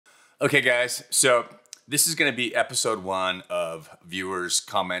Okay, guys, so this is going to be episode 1 of viewers'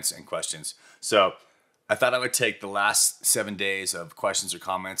 comments and questions. So I thought I would take the last 7 days of questions or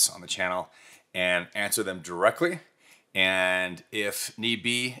comments on the channel and answer them directly, and if need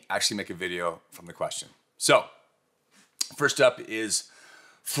be, actually make a video from the question. So first up is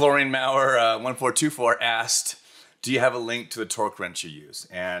Florian Maurer 1424 asked, do you have a link to the torque wrench you use?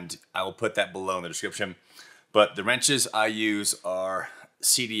 And I will put that below in the description. But the wrenches I use are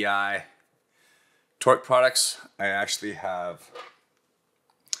CDI Torque products. I actually have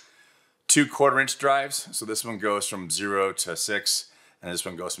 2 1/4-inch drives. So this one goes from 0 to 6, and this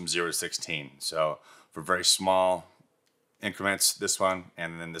one goes from 0 to 16. So for very small increments, this one,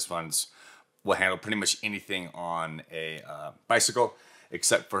 and then this one's will handle pretty much anything on a bicycle,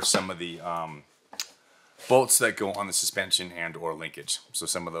 except for some of the bolts that go on the suspension and or linkage. So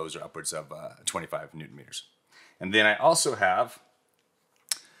some of those are upwards of 25 Newton meters. And then I also have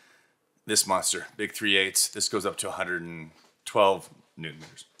this monster, big 3/8. This goes up to 112 Newton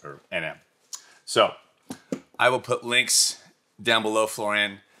meters, or Nm. So I will put links down below,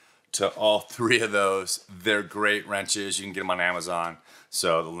 Florian, to all 3 of those. They're great wrenches. You can get them on Amazon.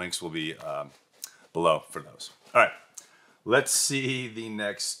 So the links will be below for those. All right, let's see the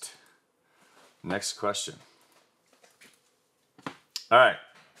next question. All right,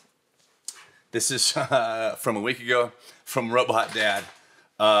 this is from a week ago from Robot Dad.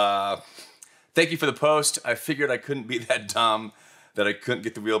 Thank you for the post. I figured I couldn't be that dumb that I couldn't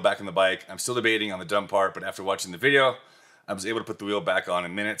get the wheel back on the bike. I'm still debating on the dumb part, but after watching the video, I was able to put the wheel back on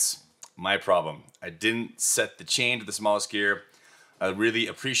in minutes. My problem, I didn't set the chain to the smallest gear. I really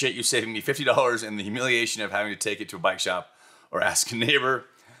appreciate you saving me $50 and the humiliation of having to take it to a bike shop or ask a neighbor.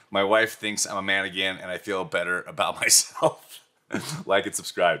 My wife thinks I'm a man again, and I feel better about myself. Like and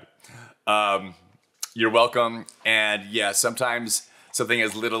subscribe. You're welcome. And yeah, sometimes something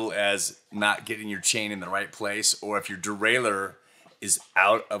as little as not getting your chain in the right place, or if your derailleur is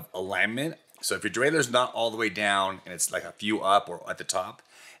out of alignment. So if your derailleur is not all the way down and it's like a few up or at the top,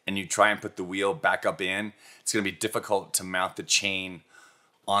 and you try and put the wheel back up in, it's gonna be difficult to mount the chain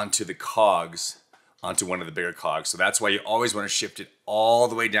onto the cogs, onto one of the bigger cogs. So that's why you always wanna shift it all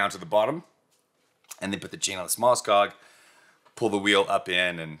the way down to the bottom, and then put the chain on the smallest cog, pull the wheel up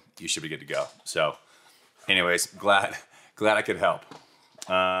in, and you should be good to go. So anyways, glad I could help.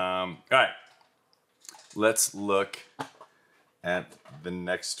 All right, let's look at the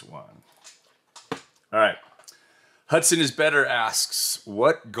next one. All right, Hudson is Better asks,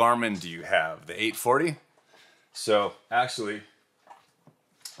 what Garmin do you have? The 840? So actually,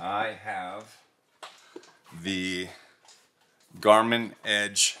 I have the Garmin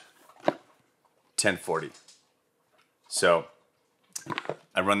Edge 1040. So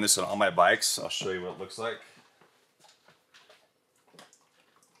I run this on all my bikes. I'll show you what it looks like.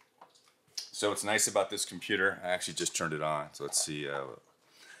 So what's nice about this computer, I actually just turned it on. So let's see what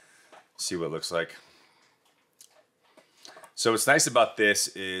it looks like. So what's nice about this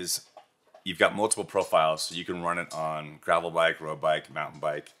is you've got multiple profiles. So you can run it on gravel bike, road bike, mountain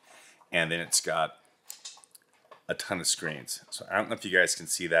bike, and then it's got a ton of screens. So I don't know if you guys can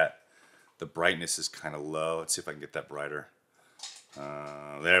see that. The brightness is kind of low. Let's see if I can get that brighter.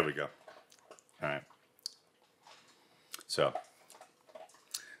 There we go. All right. So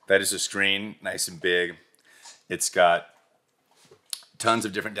that is a screen, nice and big. It's got tons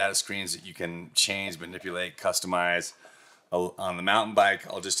of different data screens that you can change, manipulate, customize. On the mountain bike,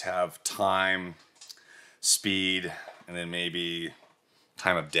 I'll just have time, speed, and then maybe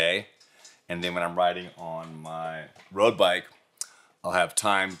time of day. And then when I'm riding on my road bike, I'll have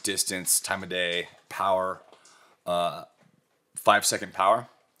time, distance, time of day, power, 5-second power,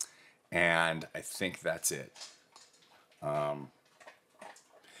 and I think that's it.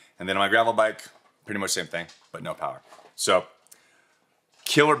 And then on my gravel bike, pretty much same thing, but no power. So,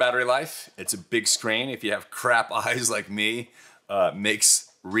 killer battery life. It's a big screen. If you have crap eyes like me,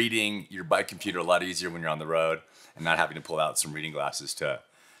 makes reading your bike computer a lot easier when you're on the road and not having to pull out some reading glasses to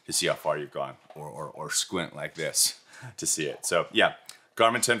see how far you've gone, or squint like this to see it. So yeah,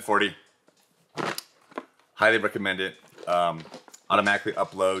 Garmin 1040, highly recommend it. Automatically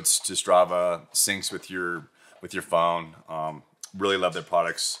uploads to Strava, syncs with your phone. Really love their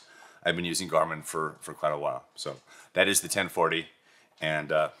products. I've been using Garmin for quite a while. So that is the 1040,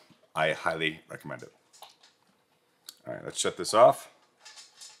 and I highly recommend it. All right, let's shut this off.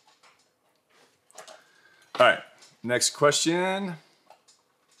 All right, next question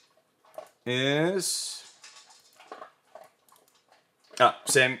is,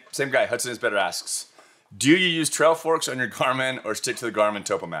 same guy, Hudson is Better asks, do you use TrailForks on your Garmin or stick to the Garmin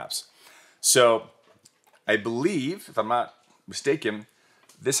topo maps? So I believe, if I'm not mistaken,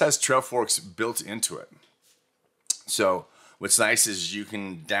 this has TrailForks built into it. So what's nice is you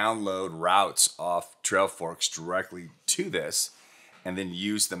can download routes off TrailForks directly to this and then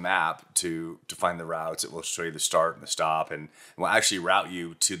use the map to find the routes. It will show you the start and the stop and will actually route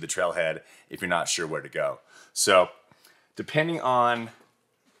you to the trailhead if you're not sure where to go. So depending on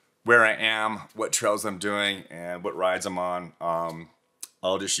where I am, what trails I'm doing, and what rides I'm on,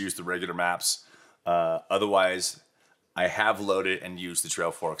 I'll just use the regular maps. Otherwise, I have loaded and used the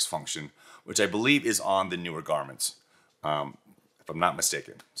TrailForks function, which I believe is on the newer Garmin's, if I'm not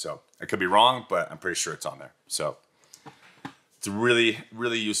mistaken. So I could be wrong, but I'm pretty sure it's on there. So it's a really,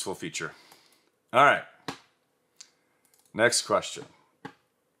 really useful feature. All right. Next question.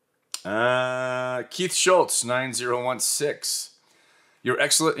 Keith Schultz, 9016. You're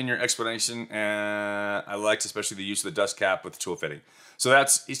excellent in your explanation, and I liked especially the use of the dust cap with the tool fitting. So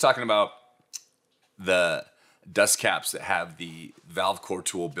he's talking about the dust caps that have the valve core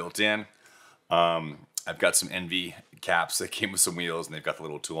tool built in. I've got some NV caps that came with some wheels, and they've got the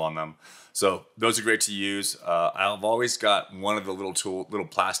little tool on them. So those are great to use. I've always got one of the little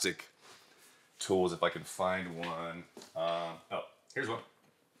plastic tools if I can find one. Oh, here's one.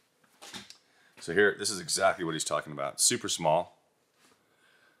 So here, this is exactly what he's talking about. Super small.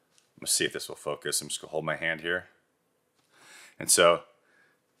 Let's see if this will focus. I'm just gonna hold my hand here. And so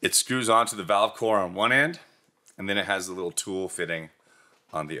it screws onto the valve core on one end, and then it has the little tool fitting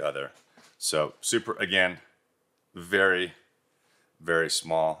on the other. So super, again, very, very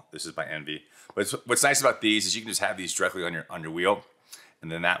small. This is by Envy. But what's nice about these is you can just have these directly on your wheel.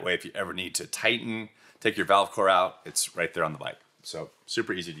 And then that way, if you ever need to tighten, take your valve core out, it's right there on the bike. So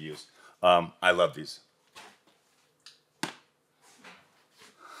super easy to use. I love these.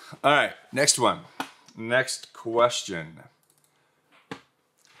 All right, next one. Next question.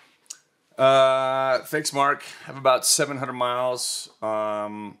 Thanks, Mark. I have about 700 miles.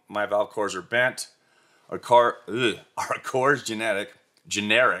 My valve cores are bent. Our core's generic,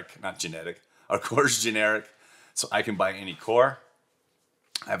 not genetic. Our core's generic, so I can buy any core.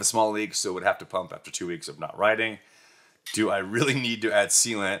 I have a small leak, so would have to pump after 2 weeks of not riding. Do I really need to add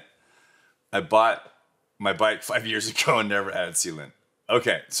sealant? I bought my bike 5 years ago and never added sealant.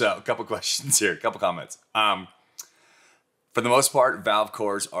 Okay, so a couple questions here, a couple comments. For the most part, valve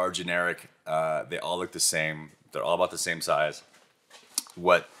cores are generic. They all look the same. They're all about the same size.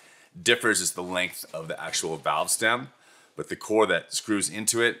 What differs is the length of the actual valve stem, but the core that screws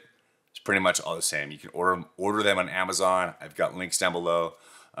into it is pretty much all the same. You can order them on Amazon. I've got links down below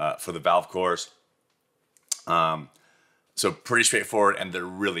for the valve cores. So pretty straightforward, and they're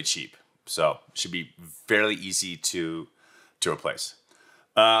really cheap. So it should be fairly easy to replace.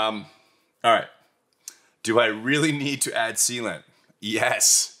 All right. Do I really need to add sealant?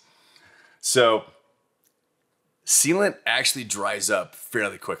 Yes. So sealant actually dries up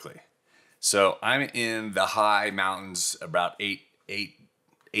fairly quickly. So I'm in the high mountains, about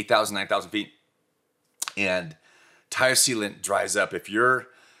 8,000, 9,000 feet, and tire sealant dries up. If you're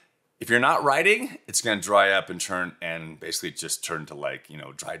not riding, it's going to dry up and basically just turn to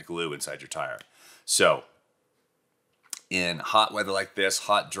dried glue inside your tire. So in hot weather like this,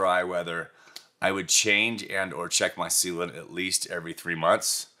 hot, dry weather, I would change and or check my sealant at least every 3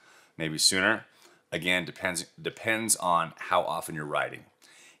 months, maybe sooner. Again, depends on how often you're riding.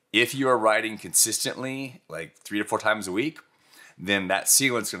 If you are riding consistently, like 3 to 4 times a week, then that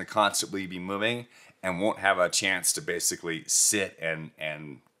sealant's going to constantly be moving and won't have a chance to basically sit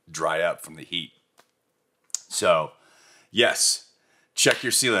and dry up from the heat. So yes, check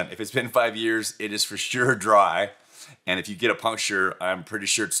your sealant. If it's been 5 years, it is for sure dry. And if you get a puncture, I'm pretty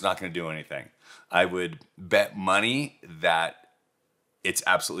sure it's not going to do anything. I would bet money that it's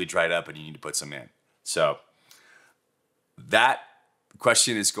absolutely dried up and you need to put some in. So that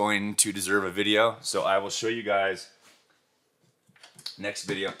question is going to deserve a video. So I will show you guys, next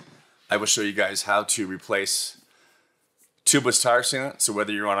video, I will show you guys how to replace tubeless tire sealant. So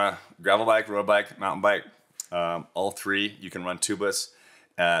whether you're on a gravel bike, road bike, mountain bike, all three, you can run tubeless.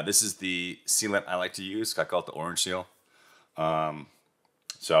 This is the sealant I like to use. I call it the orange seal.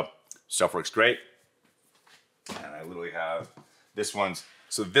 So stuff works great. And I literally have this one's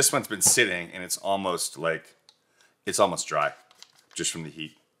been sitting and it's almost dry just from the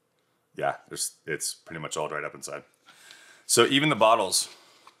heat. Yeah, it's pretty much all dried up inside. So even the bottles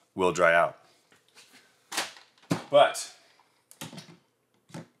will dry out. But,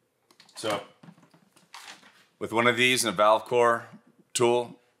 so with one of these and a valve core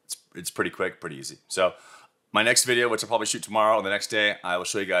tool, it's pretty quick, pretty easy. So my next video, which I'll probably shoot tomorrow or the next day, I will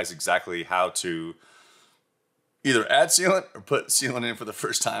show you guys exactly how to either add sealant or put sealant in for the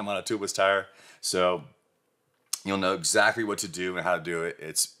first time on a tubeless tire. So You'll know exactly what to do and how to do it.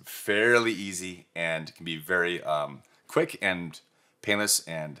 It's fairly easy and can be very quick and painless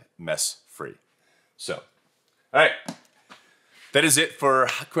and mess-free. So, all right. That is it for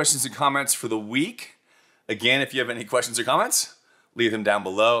questions and comments for the week. Again, if you have any questions or comments, leave them down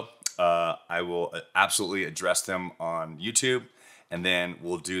below. I will absolutely address them on YouTube. And then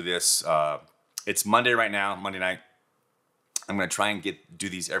we'll do this. It's Monday right now, Monday night. I'm going to try and do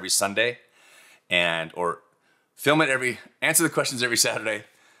these every Sunday or film it answer the questions every Saturday,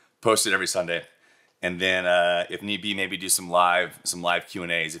 post it every Sunday. And then if need be, maybe do some live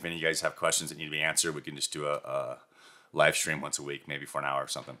Q&As. If any of you guys have questions that need to be answered, we can just do a live stream once a week, maybe for an hour or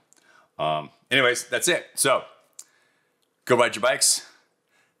something. Anyways, that's it. So go ride your bikes.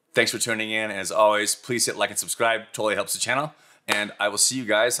 Thanks for tuning in. As always, please hit like and subscribe. Totally helps the channel. And I will see you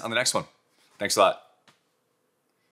guys on the next one. Thanks a lot.